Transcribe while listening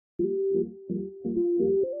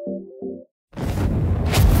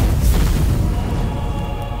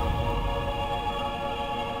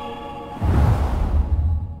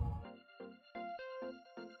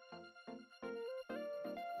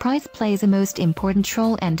Price plays a most important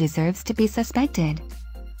role and deserves to be suspected.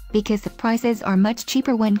 Because the prices are much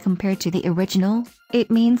cheaper when compared to the original, it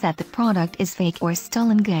means that the product is fake or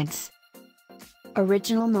stolen goods.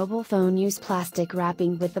 Original mobile phone use plastic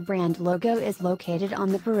wrapping with the brand logo is located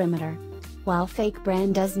on the perimeter, while fake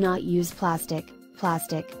brand does not use plastic.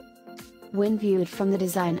 When viewed from the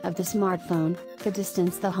design of the smartphone, the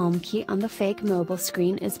distance the home key on the fake mobile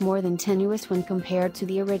screen is more than tenuous when compared to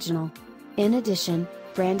the original. In addition,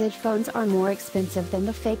 branded phones are more expensive than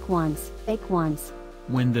the fake ones.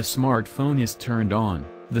 When the smartphone is turned on,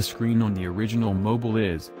 the screen on the original mobile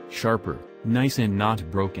is sharper, nice and not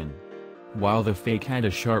broken. While the fake had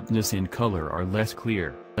a sharpness and color are less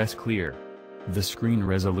clear. The screen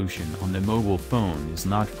resolution on the mobile phone is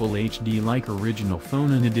not full HD like original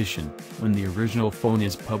phone. In addition, when the original phone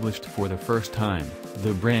is published for the first time,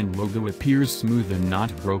 the brand logo appears smooth and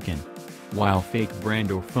not broken. While fake brand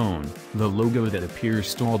or phone, the logo that appears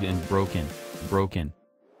stalled and broken.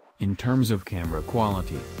 In terms of camera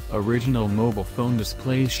quality, original mobile phone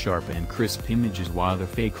displays sharp and crisp images while the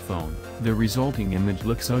fake phone, the resulting image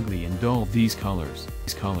looks ugly and dull. These colors.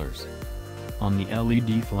 On the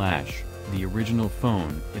LED flash, the original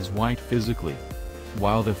phone is white physically.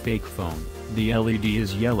 While the fake phone, the LED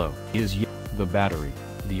is yellow. The battery,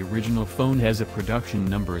 the original phone has a production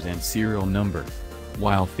numbers and serial number,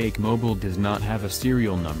 while fake mobile does not have a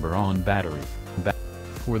serial number on battery.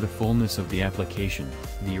 For the fullness of the application,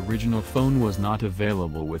 the original phone was not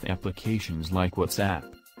available with applications like WhatsApp,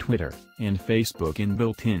 Twitter, and Facebook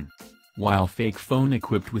built-in, while fake phone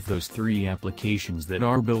equipped with those three applications that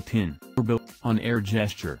are built-in. On air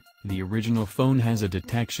gesture, the original phone has a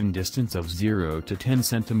detection distance of 0 to 10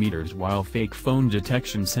 cm while fake phone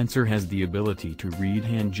detection sensor has the ability to read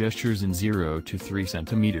hand gestures in 0 to 3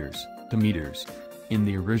 cm. In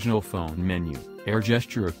the original phone menu, air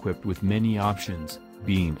gesture equipped with many options,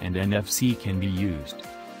 beam and NFC can be used.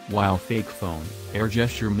 While fake phone, air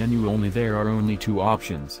gesture menu only, there are only two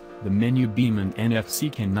options, the menu beam and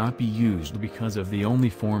NFC cannot be used because of the only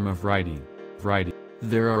form of writing.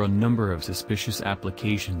 There are a number of suspicious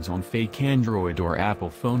applications on fake Android or Apple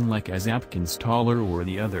phone like as app installer or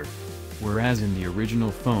the other, whereas in the original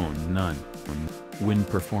phone none. When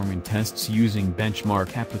performing tests using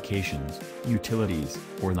benchmark applications, utilities,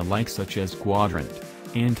 or the like such as Quadrant,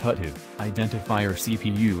 Antutu, Identifier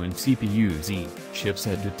CPU and CPU-Z,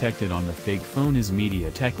 chipset detected on the fake phone is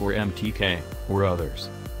MediaTek or MTK, or others.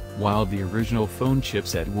 While the original phone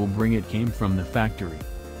chipset will bring it came from the factory.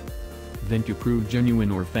 Then to prove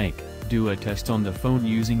genuine or fake, do a test on the phone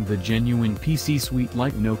using the genuine PC Suite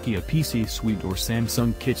like Nokia PC Suite or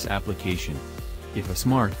Samsung Kits application. If a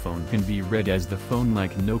smartphone can be read as the phone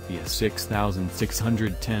like Nokia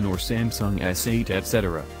 6610 or Samsung S8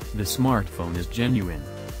 etc., the smartphone is genuine.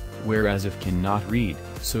 Whereas if cannot read,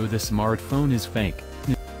 so the smartphone is fake.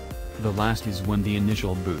 The last is when the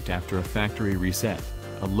initial boot after a factory reset,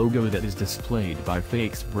 a logo that is displayed by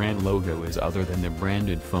fake's brand logo is other than the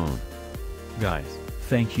branded phone. Guys,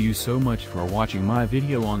 thank you so much for watching my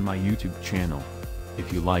video on my YouTube channel.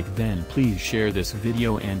 If you like then please share this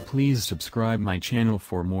video and please subscribe my channel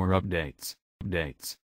for more updates.